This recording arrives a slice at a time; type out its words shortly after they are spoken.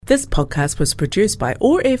This podcast was produced by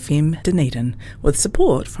OAR FM Dunedin with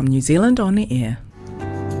support from New Zealand On Air.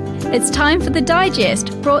 It's time for The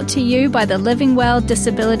Digest, brought to you by the Living Well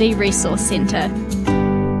Disability Resource Centre.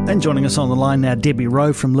 And joining us on the line now, Debbie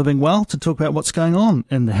Rowe from Living Well to talk about what's going on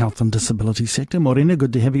in the health and disability sector. Morena,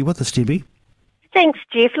 good to have you with us, Debbie. Thanks,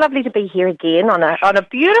 Jeff. Lovely to be here again on a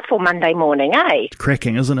beautiful Monday morning, eh?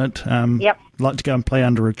 Cracking, isn't it? Yep. I'd like to go and play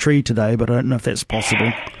under a tree today, but I don't know if that's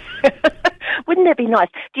possible. Wouldn't that be nice?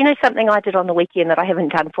 Do you know something I did on the weekend that I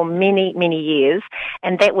haven't done for many, many years?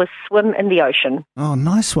 And that was swim in the ocean. Oh,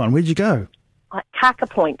 nice one. Where'd you go? Kaka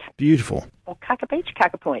Point. Beautiful. Or Kaka Beach?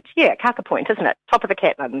 Kaka Point. Yeah, Kaka Point, isn't it? Top of the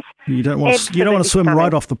Catlins. You don't want to swim stunning.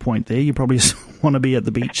 right off the point there. You probably just want to be at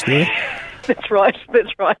the beach there. That's right.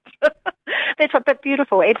 That's right, but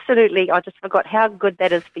beautiful. Absolutely. I just forgot how good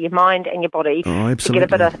that is for your mind and your body. Oh, absolutely.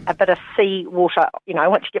 To get a bit of sea water,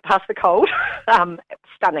 once you get past the cold.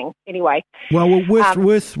 Stunning, anyway. Well,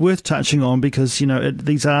 worth touching on because,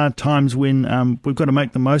 these are times when we've got to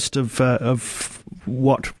make the most of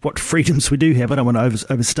what freedoms we do have. I don't want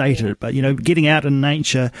to overstate it, but, getting out in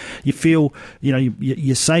nature, you feel,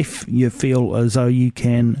 you're safe. You feel as though you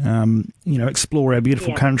can, explore our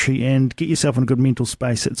beautiful country and get yourself in a good mental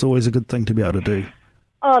space. It's always a good thing to be able to do.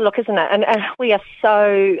 Oh, look, isn't it? And we are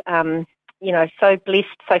so, so blessed,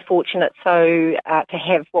 so fortunate, to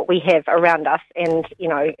have what we have around us and,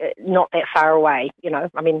 not that far away.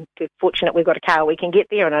 We're fortunate we've got a car, we can get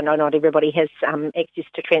there, and I know not everybody has access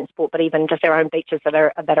to transport, but even just our own beaches that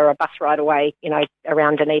are a bus ride away,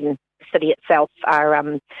 around Dunedin city itself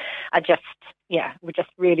are just, we're just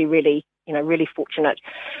really, really, really fortunate.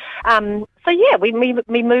 We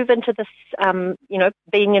move into this,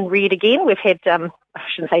 being in red again. We've had, I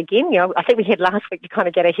shouldn't say again, I think we had last week to kind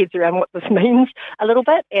of get our heads around what this means a little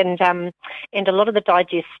bit. And a lot of the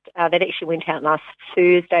digest, that actually went out last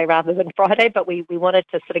Thursday rather than Friday, but we wanted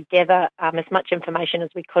to sort of gather as much information as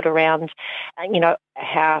we could around,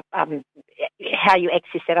 how you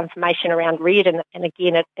access that information around red. And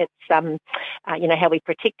again, it's how we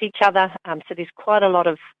protect each other. So there's quite a lot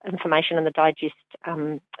of information in the digest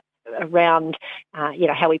around,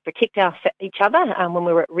 how we protect each other when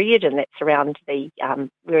we're at red, and that's around the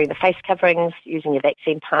wearing the face coverings, using your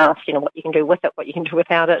vaccine pass, what you can do with it, what you can do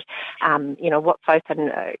without it, what's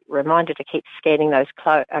open, reminder to keep scanning those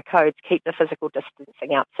codes, keep the physical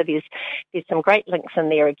distancing up. So there's some great links in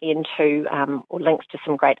there again or links to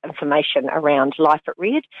some great information around life at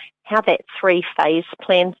red, how that 3-phase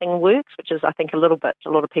plan thing works, which is, I think, a lot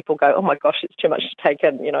of people go, oh my gosh, it's too much to take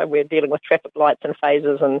in, we're dealing with traffic lights and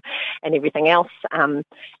phases and everything else.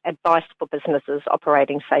 Advice for businesses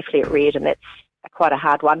operating safely at red, and that's quite a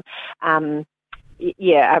hard one.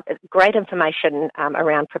 Great information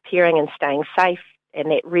around preparing and staying safe,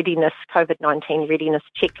 and that readiness, COVID-19 readiness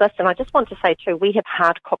checklist. And I just want to say too, we have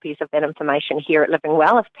hard copies of that information here at Living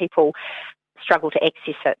Well. If people struggle to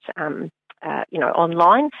access it,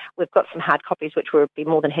 online, we've got some hard copies which we'd be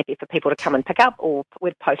more than happy for people to come and pick up, or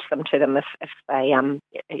we'd post them to them if they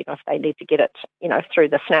if they need to get it through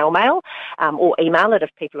the snail mail, or email it if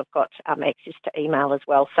people have got access to email as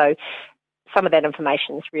well. So some of that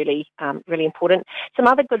information is really, really important. Some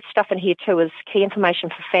other good stuff in here too is key information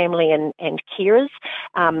for family and carers.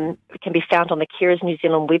 It can be found on the Carers New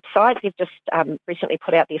Zealand website. They've just recently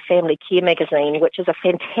put out their Family Care magazine, which is a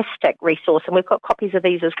fantastic resource, and we've got copies of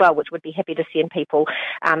these as well, which we'd be happy to send people.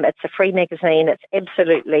 It's a free magazine. It's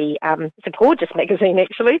absolutely, it's a gorgeous magazine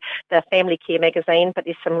actually, the Family Care magazine, but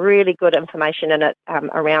there's some really good information in it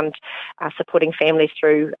around supporting families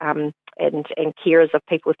through and carers of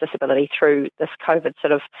people with disability through this COVID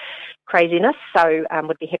sort of craziness. So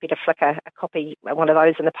would be happy to flick a copy, one of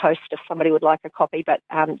those in the post if somebody would like a copy. But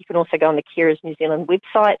you can also go on the Carers New Zealand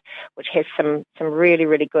website, which has some really,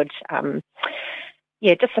 really good,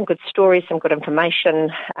 just some good stories, some good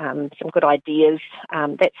information, some good ideas.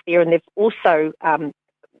 That's there. And they've also,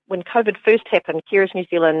 when COVID first happened, Carers New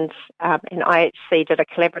Zealand and IHC did a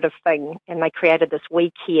collaborative thing, and they created this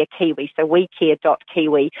We Care Kiwi, so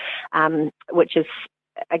wecare.kiwi, which is,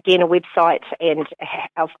 again, a website and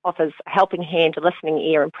offers a helping hand, a listening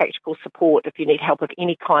ear and practical support. If you need help of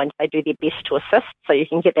any kind, they do their best to assist. So you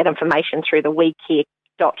can get that information through the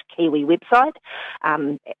wecare.kiwi website,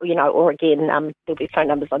 or again, there'll be phone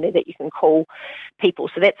numbers on there that you can call people.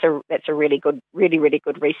 So that's a really good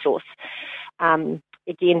resource.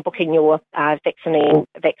 Again, booking your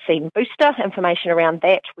vaccine booster, information around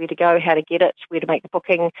that, where to go, how to get it, where to make the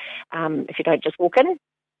booking, if you don't just walk in.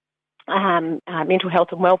 mental health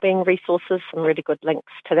and wellbeing resources, some really good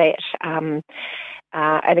links to that.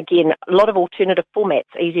 And again, a lot of alternative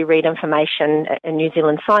formats, easy read information in New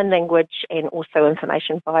Zealand Sign Language, and also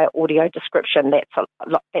information via audio description. That's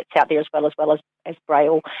out there as well as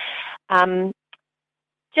Braille.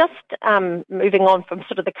 Moving on from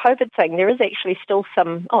sort of the COVID thing, there is actually still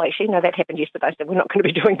some. That happened yesterday, so we're not going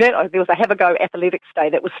to be doing that. There was a Have a Go Athletics Day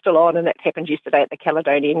that was still on, and that happened yesterday at the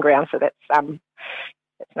Caledonian Ground. So that's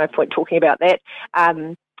no point talking about that.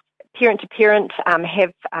 Parent to Parent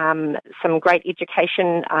have some great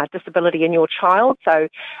education disability in your child. So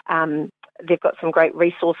they've got some great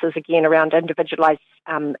resources, again, around individualised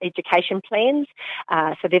education plans.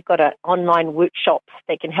 So they've got an online workshop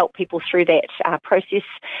that can help people through that process,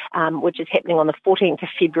 which is happening on the 14th of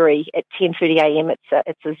February at 10:30am.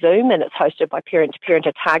 It's a Zoom, and it's hosted by Parent to Parent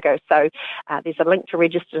Otago. So there's a link to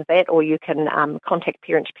register to that, or you can contact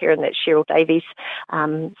Parent to Parent. That's Cheryl Davies.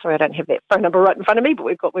 Sorry, I don't have that phone number right in front of me,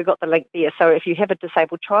 but we've got the link there. So if you have a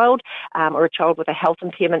disabled child or a child with a health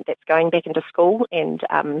impairment that's going back into school and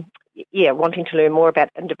wanting to learn more about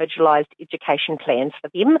individualised education plans for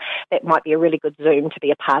them, that might be a really good Zoom to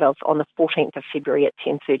be a part of on the 14th of February at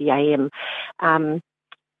 10:30am.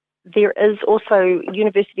 There is also,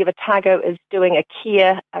 University of Otago is doing a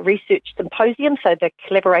care research symposium, so the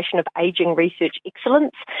collaboration of ageing research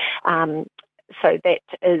excellence. So that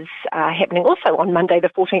is happening also on Monday, the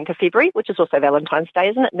 14th of February, which is also Valentine's Day,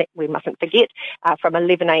 isn't it? We mustn't forget, from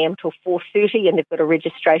 11am till 4:30, and they've got a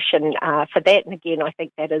registration for that. And again, I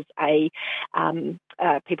think that is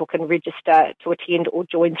people can register to attend or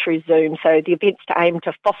join through Zoom. So the event's to aim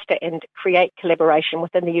to foster and create collaboration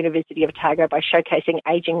within the University of Otago by showcasing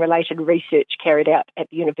ageing-related research carried out at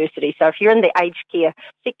the university. So if you're in the aged care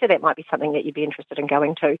sector, that might be something that you'd be interested in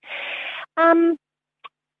going to.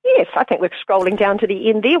 Yes, I think we're scrolling down to the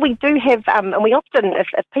end there. We do have, and we often, if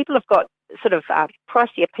people have got sort of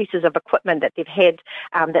pricier pieces of equipment that they've had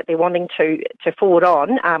that they're wanting to forward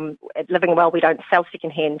on, at Living Well we don't sell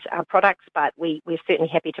second-hand products, but we're certainly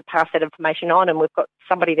happy to pass that information on. And we've got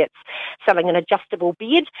somebody that's selling an adjustable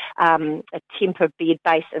bed, a Temper bed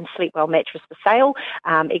base and Sleepwell mattress for sale,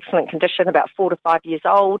 excellent condition, about 4 to 5 years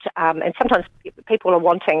old. And sometimes people are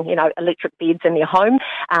wanting, electric beds in their home,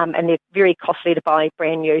 and they're very costly to buy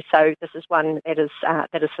brand new. So this is one that is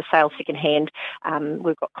for sale second-hand.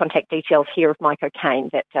 We've got contact details here of Mike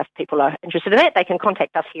O'Kane, that if people are interested in that, they can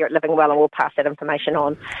contact us here at Living Well and we'll pass that information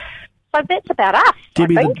on. So that's about us,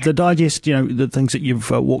 Debbie, I think. the digest, the things that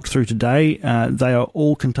you've walked through today, they are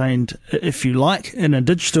all contained, if you like, in a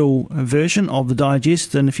digital version of the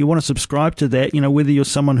digest. And if you want to subscribe to that, whether you're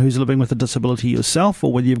someone who's living with a disability yourself,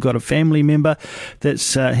 or whether you've got a family member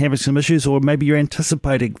that's having some issues, or maybe you're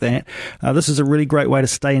anticipating that, this is a really great way to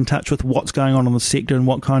stay in touch with what's going on in the sector and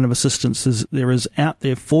what kind of assistance there is out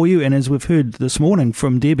there for you. And as we've heard this morning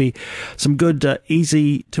from Debbie, some good,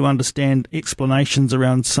 easy to understand explanations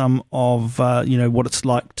around some of what it's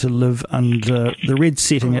like to live under the red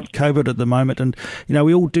setting at COVID at the moment. And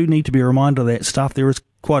we all do need to be reminded of that stuff. There is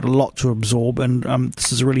quite a lot to absorb, and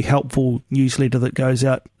this is a really helpful newsletter that goes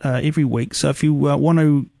out every week. So if you want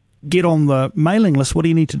to get on the mailing list, what do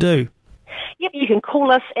you need to do? Yep, you can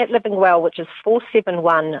call us at Living Well, which is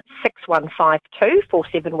 471-6152,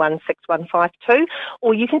 471-6152,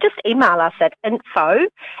 or you can just email us at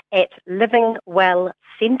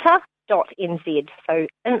info@livingwellcentre.nz. So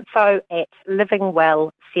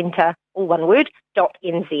info@livingwellcentre, all one word,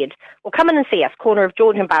 .nz. Or come in and see us, corner of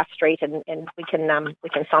George and Bath Street, and we can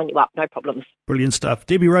sign you up, no problems. Brilliant stuff.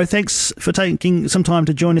 Debbie Rowe, thanks for taking some time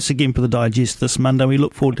to join us again for the Digest this Monday. We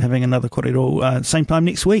look forward to having another korero same time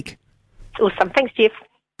next week. Awesome. Thanks, Jeff.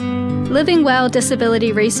 Living Well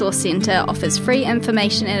Disability Resource Centre offers free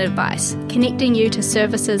information and advice, connecting you to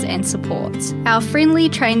services and supports. Our friendly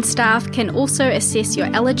trained staff can also assess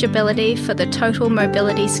your eligibility for the Total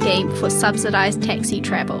Mobility Scheme for subsidised taxi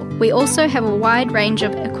travel. We also have a wide range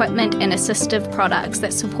of equipment and assistive products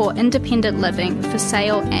that support independent living for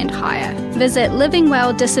sale and hire. Visit Living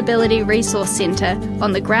Well Disability Resource Centre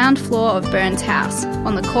on the ground floor of Burns House,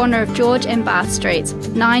 on the corner of George and Bath Streets,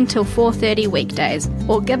 9 till 4:30 weekdays,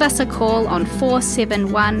 or give us a call on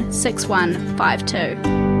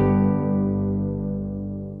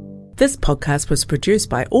 471-6152. This podcast was produced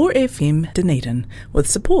by OAR FM Dunedin with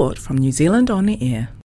support from New Zealand On the Air.